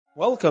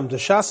Welcome to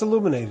Shas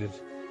Illuminated.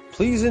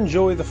 Please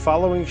enjoy the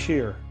following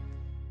shir.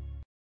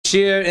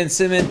 Shir in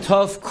Siman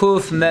Tov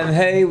Kuf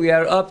Memhei. We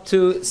are up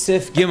to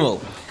Sif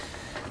Gimel.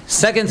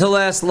 Second to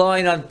last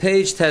line on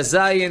page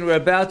Tazayin. We're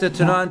about to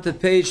turn on to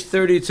page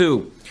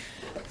 32.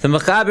 The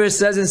Mechaber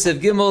says in Sif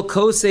Gimel,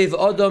 Kosev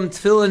Odom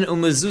Tfilin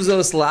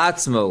Umezuzos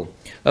La'atzmo.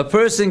 A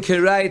person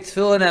can write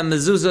Tfilin and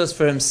Mezuzos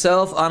for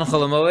himself on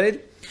Chol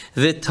Hamoed.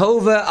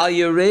 V'tova al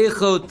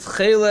yerecho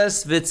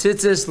tcheles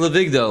v'tzitzis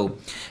levigdo,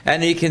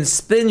 and he can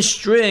spin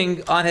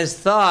string on his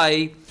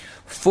thigh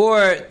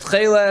for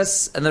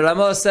tcheles, and the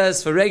Ramah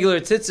says for regular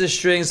tzitzis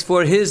strings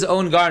for his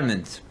own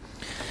garment.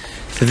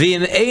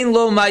 V'im ein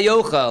lo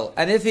mayochal,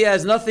 and if he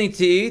has nothing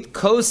to eat,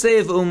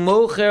 kosev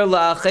umocher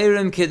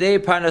la'acherim kedei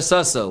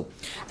parnasaso,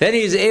 then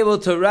he is able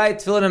to write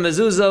tefillin and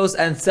mezuzos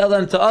and sell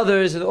them to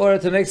others in order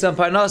to make some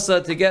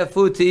parnasa to get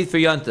food to eat for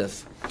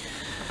Yontif.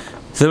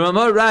 The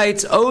Ramah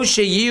writes, O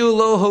sheyiu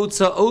lo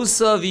hotza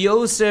osa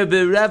v'yoser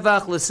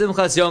berevach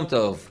l'simchas yom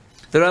tov.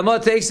 The Ramah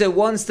takes it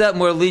one step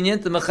more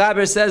lenient. The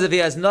Mechaber says if he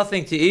has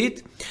nothing to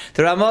eat,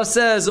 the Ramah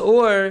says,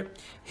 or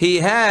he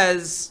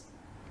has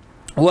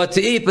what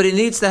to eat, but he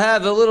needs to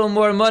have a little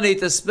more money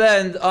to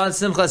spend on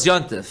simchas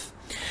yontif.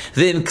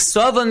 V'im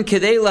ksavan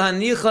kedei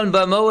lahanichan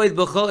b'moed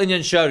b'chol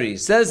inyan shari.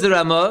 Says the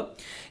Ramah,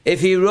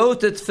 if he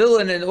wrote the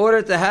tefillin in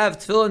order to have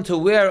tefillin to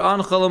wear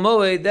on Chol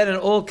Hamoed, then in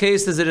all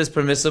cases it is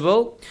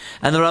permissible.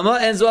 And the Ramah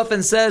ends off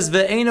and says,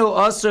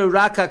 Ve'eno aser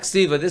rak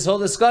haksiva. This whole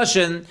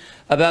discussion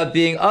about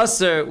being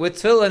aser with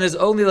tefillin is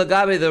only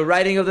lagabe the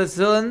writing of the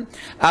tefillin.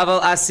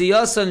 Aval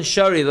asiyasan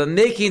shari, but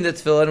making the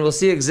tefillin, we'll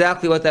see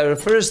exactly what that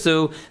refers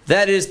to,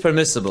 that is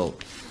permissible.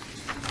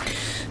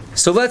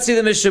 So let's see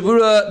the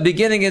Mishabura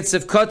beginning in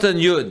Sifkatan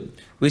Yud.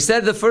 We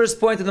said the first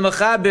point of the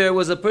Mechaber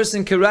was a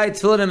person can write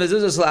tefillin and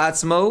mezuzos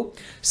la'atzmo.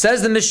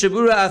 Says the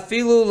Mishabura,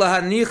 afilu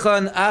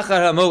lahanichan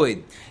achar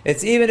hamoed.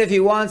 It's even if he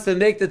wants to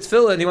make the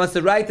tefillin, he wants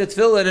to write the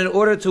tefillin in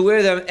order to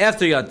wear them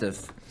after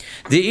Yontif.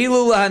 The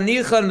ilu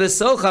lahanichan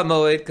v'soch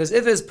hamoed, because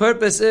if his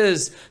purpose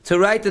is to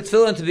write the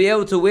tefillin to be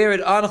able to wear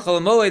it on Chol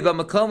Hamoed, but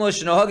makomo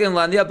shenohagin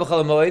la'niyah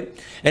b'Chol Hamoed,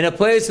 in a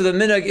place where the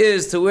minhag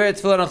is to wear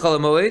tefillin on Chol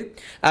Hamoed,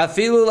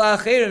 afilu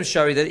la'acherim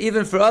shari, that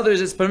even for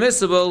others it's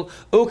permissible,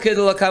 ukid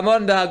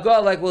l'kamon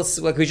b'hagah,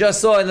 like we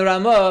just saw in the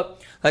Ramah,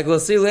 like we'll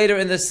see later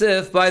in the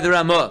Sif by the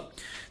Ramah.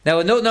 Now,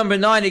 in note number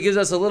 9, he gives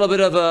us a little bit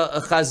of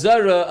a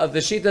chazara of the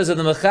shitas of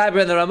the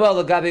Mechaber and the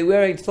Ramah, Lagabi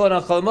wearing tefillin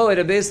on Chol Hamoed,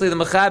 and basically the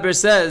Mechaber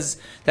says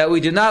that we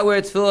do not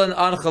wear tefillin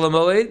on Chol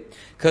Hamoed,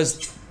 because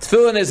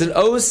tefillin is an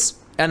os,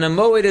 and a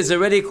moed is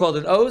already called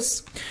an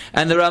os,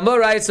 and the Ramah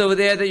writes over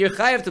there that you're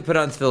chayav to put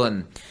on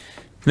tefillin.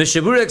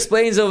 Mishabura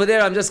explains over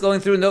there, I'm just going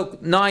through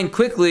note 9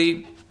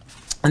 quickly,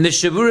 and the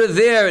Mishabura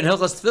there in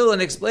Hilchos Tefillin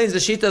explains the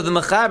shita of the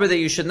Mechaber that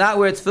you should not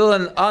wear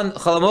tefillin on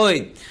Chol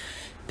Hamoed,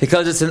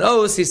 because it's an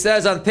os. He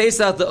says on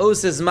Pesach the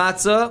os is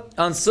matzah,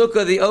 on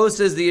Sukkah the os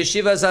is the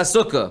yeshivas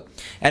HaSukkah.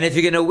 And if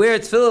you're going to wear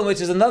tefillin,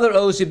 which is another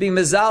os, you're being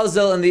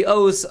mezalzel in the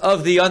os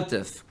of the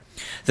yontif.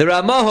 The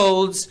Ramah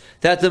holds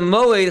that the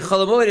moed,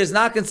 Chol Hamoed, is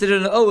not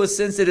considered an os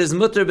since it is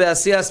mutter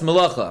be'asiyas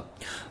malacha.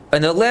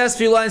 In the last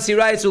few lines he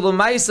writes,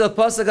 Ulamaisa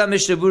pasaka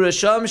mishabura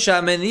sham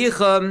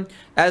shamenicham,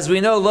 as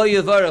we know, lo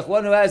yivarach,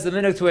 one who has the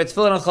minhag to wear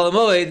tefillin on Chol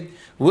Hamoed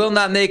will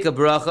not make a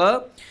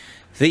bracha.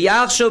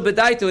 V'yachsho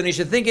b'daito, and he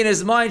should think in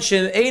his mind,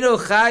 Shem eino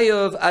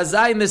chayav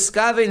azai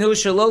miskavein hu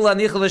shelo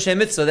lanichal l'shem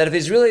mitzvah, that if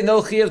he's really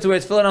no chayav to wear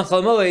tefillin on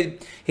Chol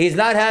Hamoed, he's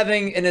not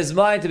having in his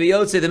mind to be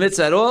yotzei the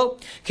mitzvah at all.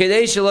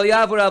 Kedei shelo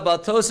yavur al bal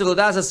tosef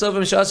l'das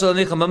hasovim she'asur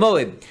lanichal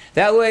b'moed.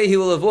 That way he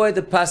will avoid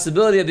the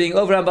possibility of being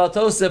over on bal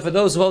tosef for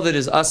those who hold it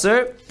as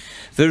aser.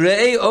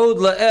 V're'ei od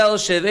la'el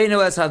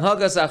sheveinu as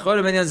hanhagas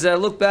achorim enyan zeh.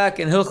 Look back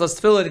in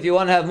Hilchos Tefillin if you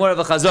want to have more of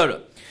a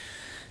chazara.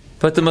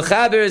 But the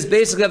Mechaber is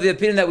basically of the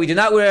opinion that we do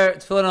not wear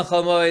tefillin on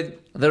Chol Hamoed.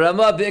 The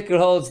Ramah Bikr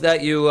holds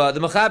that you.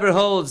 The Mechaber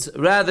holds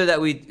rather that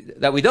we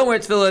don't wear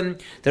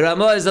tefillin. The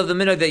Ramah is of the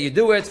minhag that you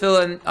do wear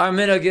tefillin. Our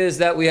minhag is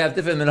that we have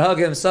different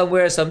minhagim. Some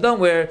wear, some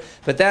don't wear.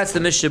 But that's the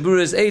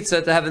Mishabura's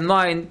eitzah to have in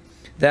mind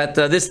that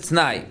this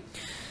t'nai.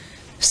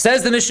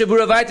 Says the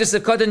Mishabura Vayter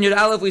Sekatan Yud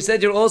Aleph. We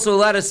said you're also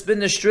allowed to spin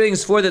the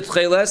strings for the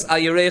tcheles al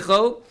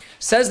yerecho.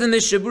 Says the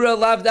Mishabura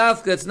Lav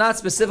Dafka, it's not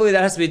specifically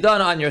that has to be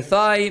done on your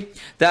thigh.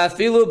 The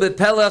afilu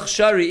bepelach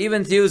shari,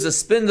 even to use a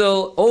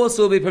spindle,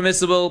 also will be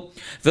permissible.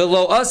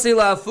 V'lo asi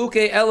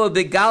la'afuke elo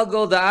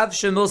begalgol da'av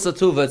shemil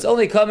satuva. It's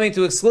only coming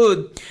to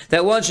exclude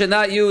that one should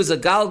not use a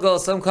galgol,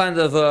 some kind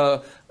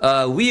of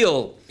a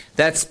wheel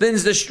that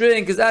spins the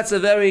string, because that's a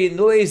very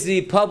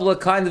noisy public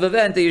kind of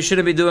event that you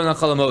shouldn't be doing on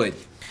Chol Hamoed.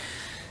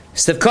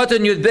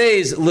 Sefkatan Yud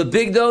Beis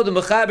Lebigdo, the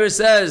Mechaber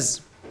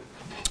says,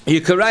 you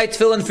could write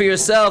tefillin for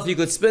yourself, you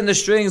could spin the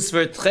strings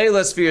for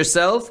tchelas for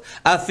yourself.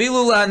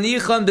 Afilu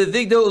la'anichan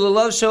bevigdo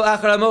ulalav sho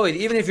achar hamoed.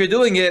 Even if you're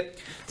doing it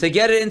to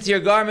get it into your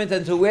garment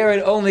and to wear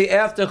it only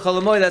after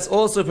Chol Hamoed, that's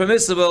also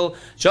permissible.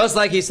 Just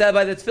like he said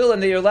by the tefillin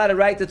that you're allowed to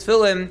write the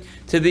tefillin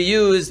to be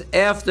used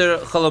after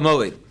Chol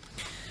Hamoed.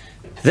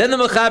 Then the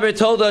Mechaber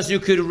told us you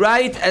could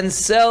write and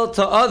sell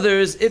to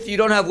others if you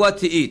don't have what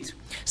to eat.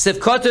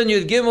 Sifkatan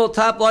Yud Gimel,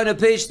 top line of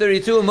page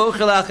 32.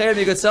 Mochel ha'acherim,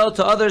 you could sell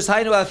to others.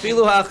 Hainu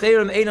afilu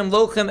ha'acherim einam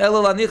lochem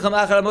elo lanicham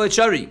achar hamoed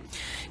shari.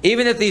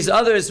 Even if these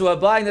others who are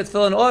buying the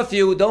tefillin off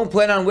you don't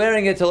plan on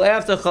wearing it till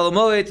after Chol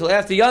Hamoed, till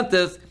after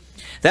Yontif,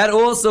 that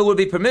also would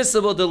be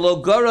permissible. The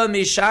logara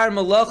mishar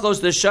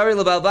malachos the shari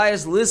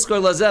lebalbayis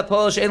liskor lazeh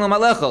polish ein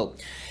malecho.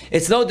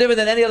 It's no different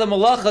than any other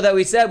malacha that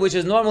we said, which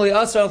is normally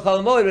asr on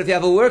Chol Hamoed. But if you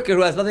have a worker who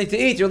has nothing to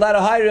eat, you're allowed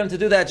to hire him to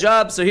do that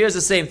job. So here's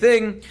the same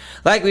thing,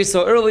 like we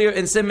saw earlier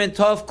in Siman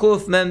Tov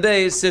Kuf Mem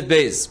Beis Sif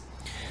Beis.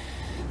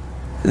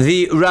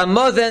 The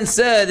Ramah then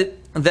said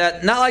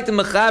that not like the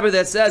mechaber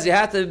that says you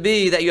have to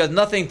be that you have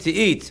nothing to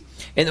eat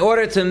in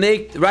order to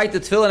write the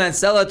tefillin and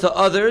sell it to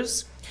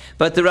others.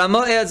 But the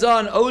Ramah adds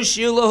on, or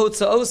you're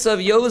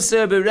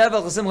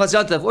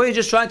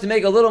just trying to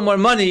make a little more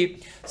money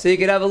so you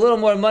can have a little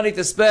more money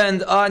to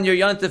spend on your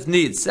Yontif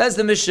needs. Says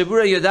the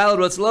Mishabura Yodal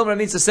Rotzlomer,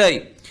 means to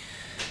say,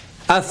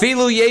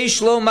 Afilu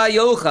yesh lo ma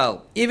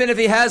yochal, even if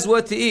he has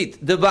what to eat.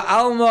 The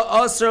ba'alma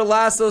asr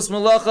lasos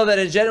malacha, that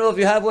in general if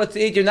you have what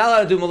to eat, you're not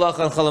allowed to do malacha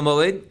on Chol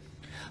Hamoed.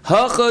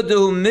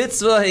 Hachadu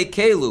mitzvah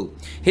hekelu.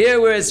 Here,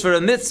 where it's for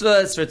a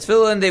mitzvah, it's for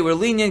tefillin, they were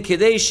lenient,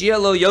 kidei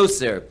shielo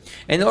yoser,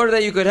 in order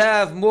that you could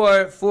have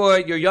more for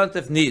your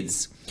yontif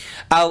needs.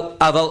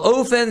 Aval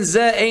ofen ze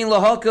ein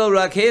lahakel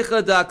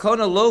rakhecha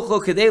da'akona locho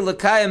kidei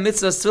lakayim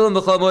mitzvah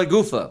tefillin b'chol hamoed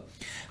gufa.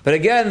 But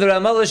again, the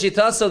Ramah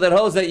L'shitaso that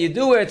holds that you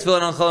do wear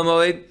tefillin on Chol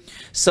Hamoed.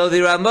 So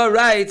the Ramah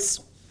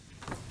writes,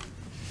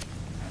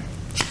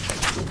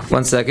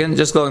 one second,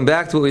 just going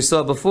back to what we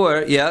saw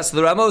before. Yeah, so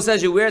the Ramah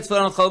says you wear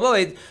tefillin on Chol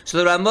Hamoed. So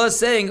the Ramah is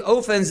saying,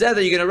 Ofen Zeh,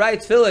 that you're going to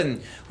write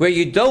tefillin where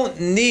you don't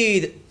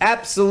need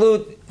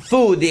absolute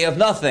food, you have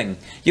nothing.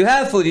 You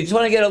have food, you just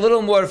want to get a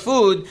little more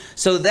food.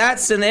 So that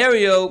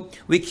scenario,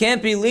 we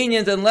can't be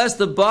lenient unless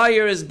the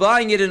buyer is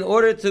buying it in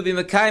order to be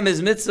Mekayim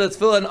his mitzvah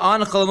tefillin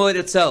on Chol Hamoed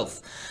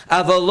itself.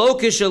 But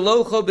if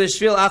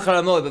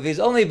he's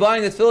only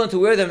buying the tefillin to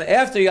wear them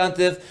after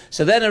Yontif,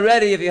 so then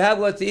already, if you have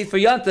what to eat for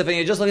Yontif and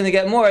you're just looking to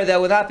get more, that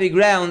would not be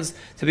grounds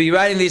to be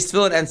writing these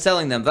tefillin and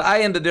selling them.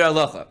 V'ayim b'bir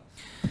alocha.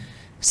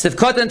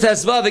 Sifkot and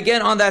Tesvav,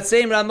 again on that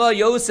same Ramah,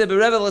 Yosef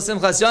b'revel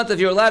l'simchas Yontif,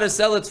 you're allowed to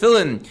sell a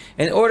tefillin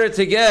in order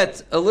to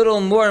get a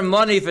little more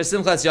money for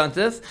Simchas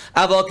Yontif.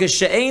 Aval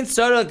k'she'ein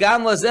tzara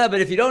gam lazeh,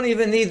 but if you don't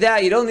even need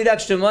that, you don't need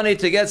extra money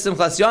to get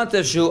Simchas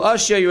Yontif, shu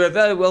asher, you're a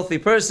very wealthy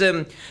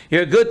person,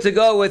 you're good to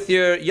go with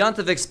your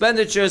Yontif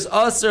expenditures,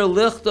 aser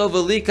lichto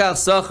v'likach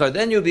sachar,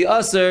 then you'll be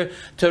aser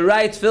to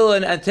write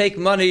tefillin and take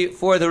money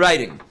for the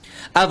writing.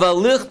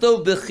 Aval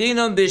lichto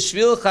b'chinam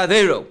b'shvil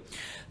chavero,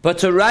 but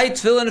to write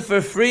tefillin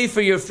for free for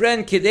your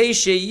friend, kidei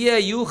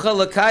sheyeh yuchal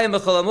l'kayim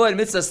b'chol hamoed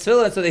mitzvah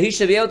tefillin, so that he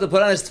should be able to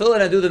put on his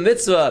tefillin and do the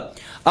mitzvah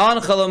on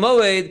Chol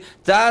Hamoed,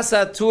 das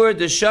hatur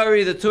the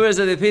shari, the tours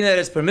of the opinion that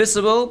is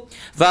permissible,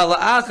 v'al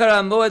achar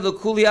hamoed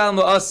l'kuli al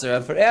ma'aser,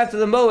 and for after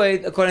the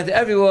moed, according to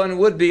everyone,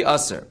 would be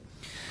aser.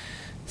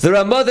 The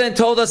Ramah then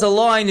told us a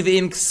line,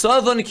 v'im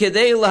k'savan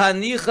kidei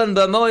lahanichan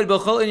b'moed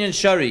b'chol inyan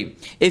shari.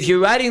 If you're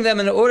writing them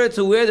in order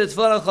to wear the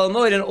tefillin on Chol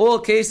Hamoed, in all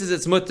cases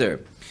it's mutter.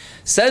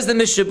 Says the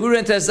Mishabura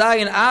and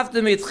Tazayin,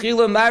 after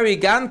mitchila mari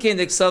gamkin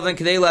diksavan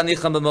k'dei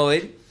la'nicham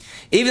b'moed,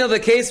 even though the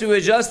case we were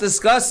just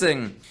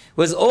discussing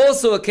was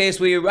also a case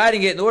where you're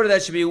writing it in order that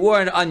it should be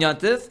worn on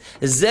Yontif,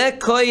 zeh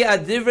koi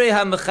adivrei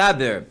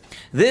ha'mechaber.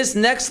 This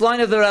next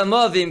line of the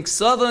Ramah, v'im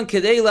k'savan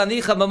k'dei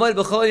la'nicham b'moed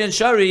b'chol yan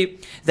shari,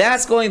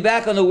 that's going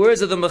back on the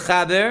words of the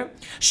mechaber,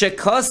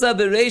 shekasa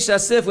b'reish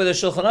asif, where the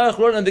Shulchan Aruch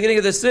wrote in the beginning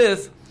of the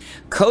sif,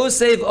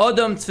 kosev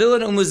odom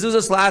tefillin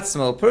umezuzas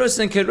la'atzmo. A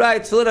person can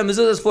write tefillin and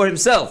mezuzas for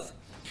himself.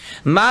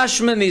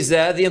 Mashma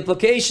mizeh, the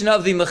implication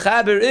of the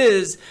mechaber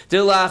is de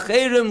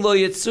la'acherim lo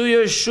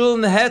yitzuyer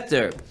shum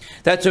heter,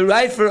 that to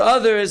write for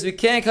others we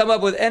can't come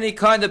up with any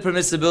kind of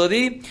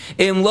permissibility.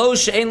 Im lo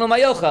she'ein lo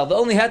mayochal. The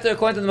only heter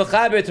according to the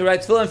mechaber to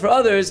write tefillin for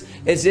others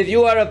is if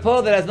you are a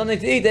poor that has nothing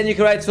to eat, then you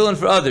can write tefillin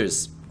for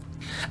others.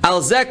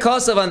 Al zeh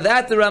kosav, on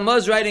that the Ramah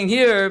is writing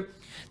here,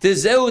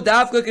 that's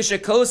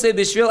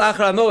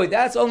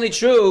only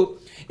true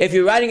if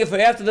you're writing it for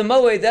after the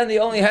moed, then the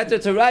only heter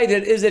to write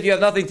it is if you have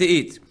nothing to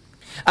eat.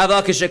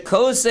 But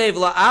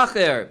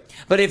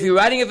if you're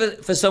writing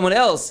it for someone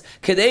else,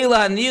 in order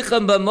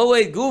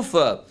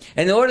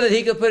that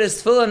he could put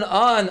his tefillin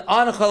on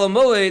Chol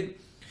Hamoed,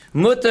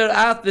 mutar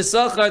af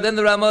b'sachar, then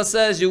the Ramah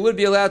says you would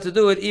be allowed to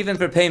do it even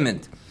for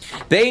payment.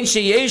 Bein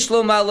sheyesh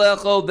lo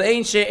malecho,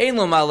 bein she'ein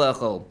lo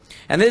malecho.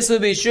 And this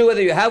would be true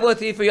whether you have what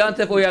to eat for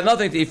Yontif or you have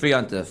nothing to eat for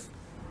Yontif.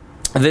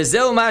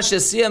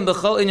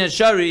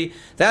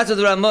 That's what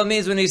the Ramah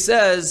means when he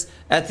says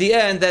at the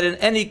end that in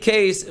any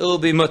case it will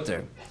be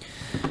mutter.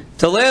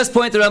 The last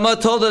point the Ramah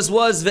told us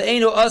was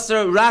ve'enu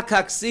aser rak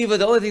haksiva.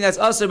 The only thing that's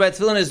aser by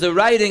tefillin is the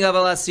writing of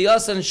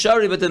alasiyas and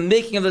shari, but the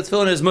making of the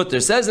tefillin is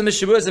mutter. Says the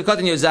Mishabur of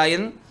Katan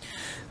Yozayin,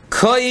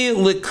 koi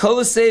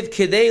likosev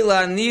kidei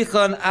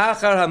la'nichan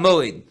achar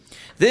hamoed.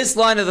 This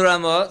line of the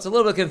Ramah, it's a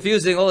little bit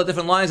confusing, all the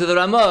different lines of the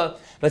Ramah,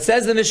 but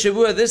says the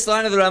Mishabur, this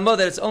line of the Ramah,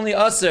 that it's only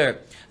aser,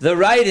 the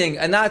writing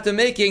and not the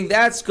making,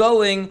 that's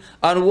going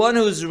on one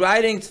who's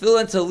writing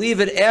tefillin to leave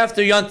it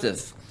after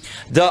Yontif.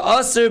 The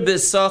asr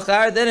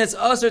b'sachar, then it's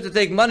asr to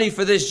take money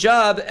for this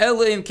job,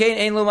 ela im kain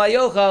ein lo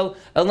mayochal,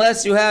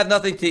 unless you have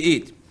nothing to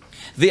eat.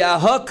 The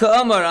ahak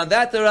ka'amar, on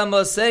that the Rama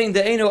is saying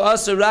the einu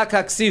asr rak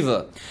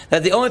haksiva,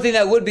 that the only thing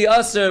that would be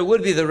asr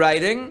would be the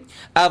writing.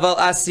 Aval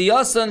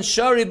asiyasan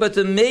shari, but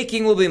the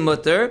making will be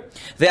mutter.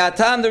 The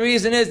atam, the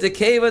reason is the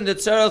kevan the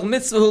tzarach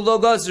mitzvah hu lo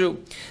gazru.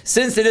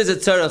 Since it is a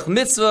tzarach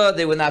mitzvah,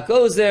 they would not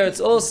go there. It's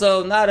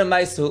also not a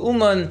ma'aseh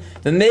uman.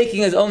 The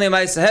making is only a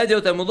ma'aseh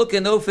hedyot, and we'll look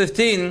in note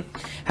 15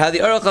 how the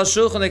Aruch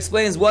HaShulchan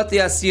explains what the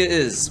asiyah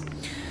is.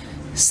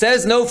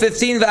 Says no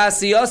 15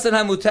 v'asiyasan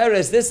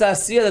hamuteres. This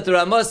asiyah that the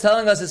Ramah is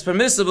telling us is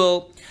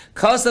permissible.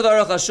 Kasav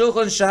Aruch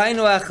HaShulchan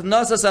shahainu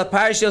achnasas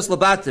aparshios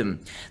labatim.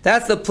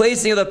 That's the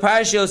placing of the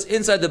parshios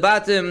inside the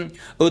batim,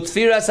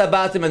 utfiras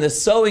habatim, and the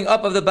sewing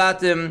up of the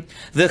batim.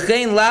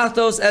 V'chein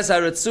lachtos es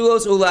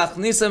haritzuos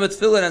ulachnisam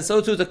etfilin, and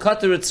so too to cut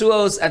the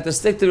ritzuos and to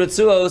stick the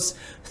ritzuos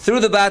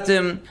through the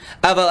batim.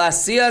 Aval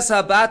asiyas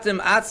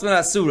habatim atzman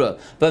asura,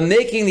 but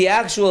making the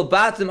actual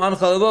batim on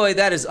Chol Hamoed,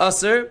 that is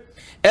aser.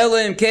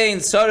 Elohim kain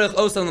sarich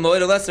osam l'moed,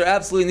 unless they're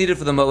absolutely needed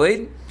for the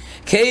moed.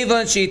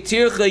 Kevan shi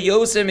tircha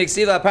yoser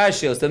miksiva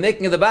parshios. The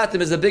making of the batim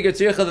is a bigger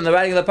tircha than the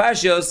writing of the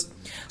parshios,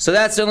 so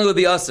that certainly would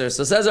be aser.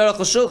 So says Aruch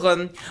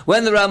HaShulchan,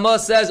 when the Ramah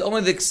says only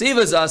the ksiva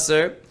is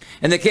aser,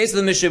 in the case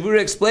of the Mishabura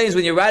explains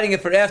when you're writing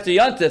it for after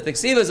Yontif, the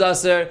ksiva is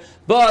aser,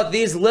 but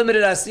these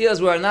limited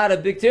asiyas were not a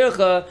big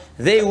tircha,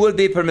 they would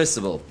be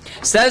permissible.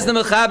 Says the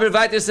Mechaber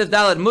Vayter Sif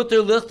Daled, mutter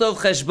lichtov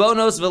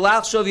cheshbonos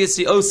v'lachshov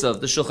yitziosov.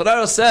 The Shulchan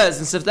Aruch says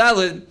in Sif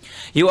Daled,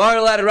 you are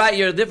allowed to write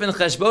your different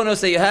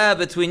cheshbonos that you have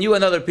between you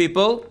and other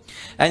people,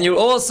 and you're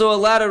also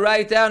allowed to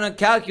write down and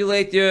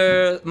calculate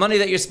your money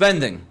that you're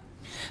spending.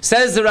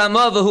 Says the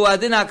Ramah, v'hu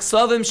adin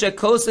aksovim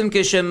shekosim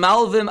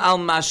kishemalvim al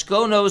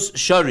mashkonos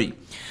shari.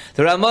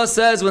 The Ramah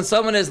says when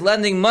someone is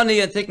lending money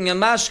and taking a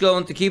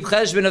mashkon, to keep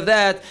cheshbon of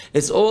that,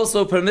 it's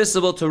also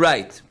permissible to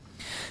write.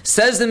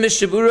 Says the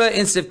Mishabura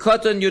in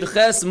Sivkoton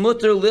Yudches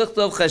Mutter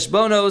Lichtov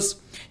Cheshbonos,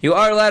 you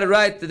are allowed to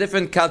write the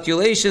different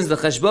calculations, the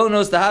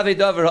cheshbonos, the Havei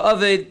Davar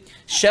Ha'aved,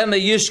 Shema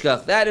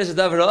Yishkach. That is a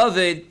Davar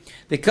Ha'aved,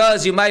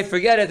 because you might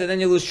forget it and then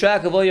you lose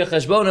track of all your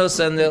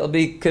cheshbonos and it'll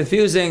be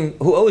confusing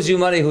who owes you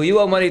money, who you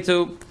owe money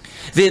to.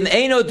 V'im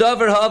eino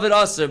davar ha'avid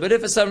aser, but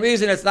if for some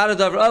reason it's not a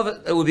davar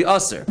ha'avid, it would be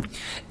aser.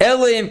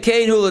 Elim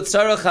kein hu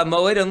l'tzarach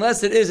hamoed,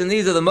 unless it is in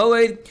need of the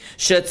moed,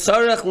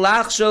 shetzarach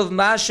lachshov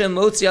mashem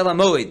motzi al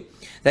hamoed,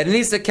 that it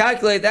needs to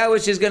calculate that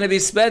which is going to be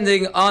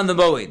spending on the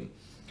moed.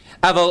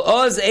 Aval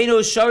oz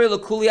eino shari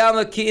l'kuli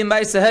alma ki im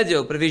ma'aseh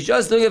hedyot, but if he's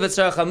just doing it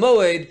v'tzarach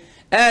hamoed,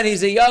 and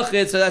he's a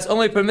yachid, so that's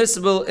only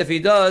permissible if he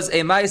does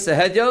a ma'aseh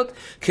hedyot.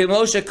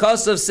 Kimoshe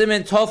kasav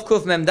simin tov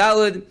kuf mem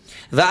dalid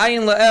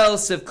v'ayin la'el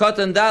siv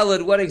katan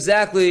dalid. What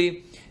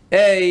exactly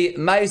a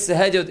ma'aseh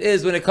hedyot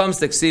is when it comes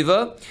to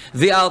ksiva.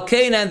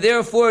 V'alkein, and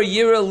therefore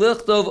yira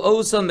lichtov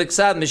osam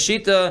miksab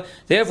meshita.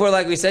 Therefore,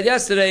 like we said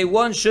yesterday,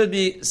 one should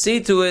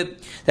see to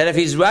it that if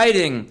he's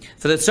writing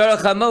for the tzarach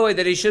hamoed,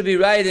 that he should be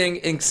writing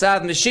in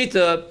ksav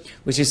meshita,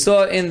 which you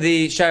saw in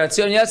the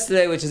Sharatzion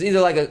yesterday, which is either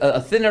like a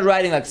thinner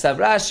writing like Ksav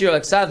Rashi or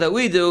like Ksav that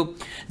we do.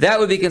 That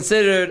would be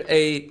considered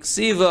a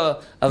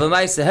ksiva of a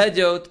ma'aseh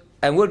hedyot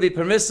and would be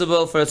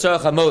permissible for a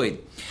tzarach hamoed.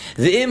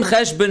 V'im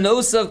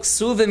cheshbonosav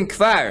ksuvim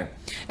kvar,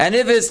 and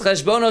if his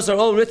cheshbonos are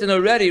all written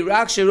already,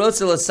 rak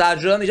shirotzel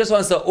asadram, he just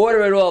wants to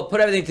order it all,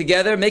 put everything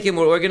together, make it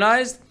more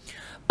organized.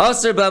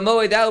 Aser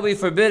b'hamoed, that will be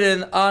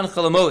forbidden on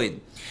Chol Hamoed.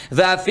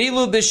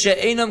 V'afilu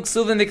b'she'enam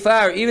ksuvim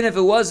mikvar, even if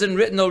it wasn't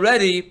written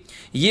already,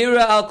 yira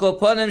al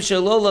koponim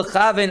shelo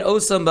lechaven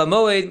osam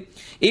b'hamoed,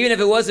 even if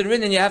it wasn't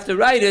written and you have to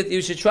write it,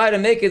 you should try to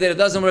make it that it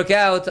doesn't work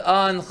out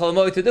on Chol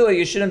Hamoed to do it.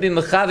 You shouldn't be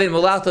mechaven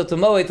mulachto to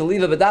moed, to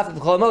leave a bedaf of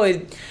Chol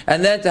Hamoed,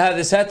 and then to have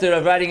this heter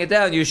of writing it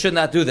down. You should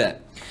not do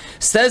that.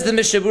 Says the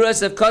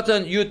Mishaburas of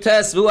Katan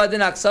Yutes Vuadin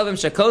Aksavim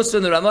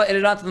Shakosun, the Ramah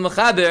Edirant of the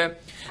Mechaber.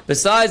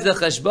 Besides the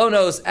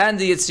cheshbonos and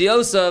the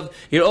yitziosav,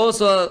 you're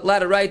also allowed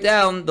to write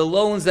down the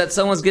loans that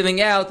someone's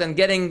giving out and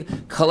getting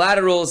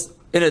collaterals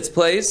in its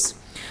place.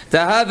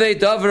 Tahave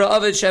davra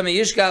avid shemi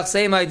yishkach,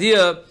 same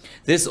idea.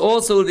 This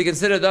also would be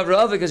considered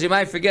davra avid because you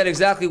might forget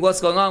exactly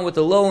what's going on with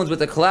the loans, with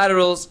the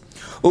collaterals.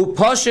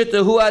 Upashit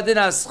tehu adin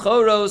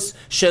aschoros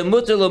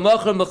shemuter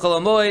l'mochram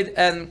b'chol hamoed,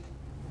 and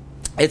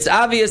it's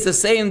obvious the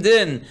same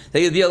din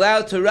that you'd be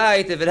allowed to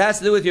write if it has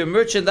to do with your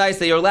merchandise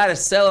that you're allowed to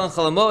sell on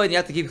Chol Hamoed, and you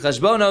have to keep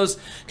cheshbonos.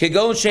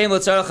 Kegon shem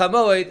l'tzarach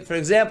hamoed. For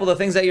example, the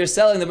things that you're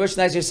selling, the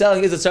merchandise you're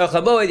selling is a tzarach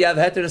hamoed. You have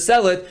a heter to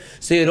sell it,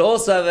 so you'd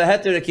also have a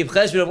heter to keep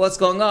cheshbon of what's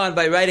going on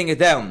by writing it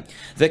down.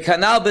 The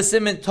kanal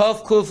b'simin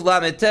tov kuf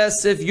lametes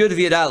sif yud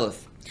v'yud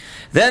aleph.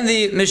 Then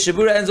the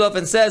Mishabura ends off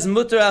and says,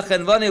 Mutar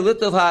achenvani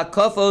litov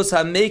ha'akofos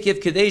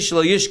ha'mekiv kedei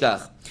shelo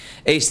yishkach.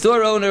 A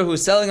store owner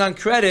who's selling on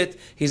credit,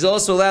 he's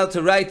also allowed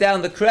to write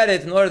down the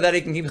credit in order that he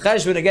can keep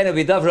cheshbon. Again, it'll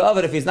be davra of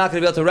it if he's not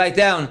going to be able to write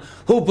down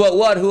who bought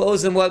what, who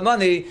owes him what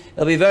money.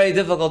 It'll be very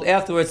difficult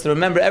afterwards to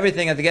remember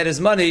everything and to get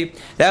his money.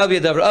 That will be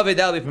a davra of it.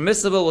 That will be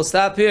permissible. We'll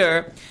stop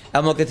here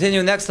and we'll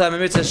continue next time in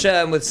Mitzvah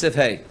Hashem with Sif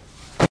Hey.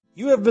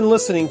 You have been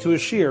listening to a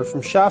shiur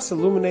from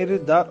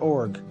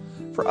shasilluminated.org.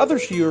 For other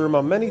shiurim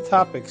on many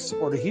topics,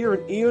 or to hear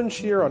an Iyun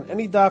shir on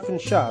any daf in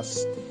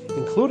Shas,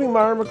 including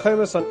Mara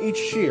Mekaymas on each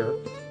shir,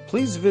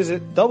 please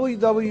visit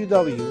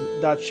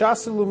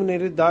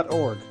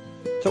www.shasilluminated.org.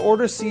 To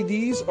order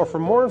CDs or for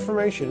more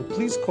information,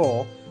 please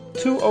call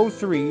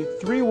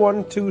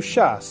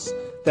 203-312-SHAS.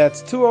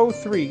 That's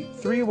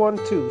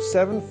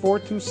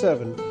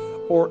 203-312-7427,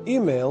 or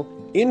email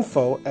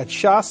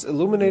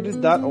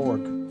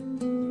info@shasilluminated.org.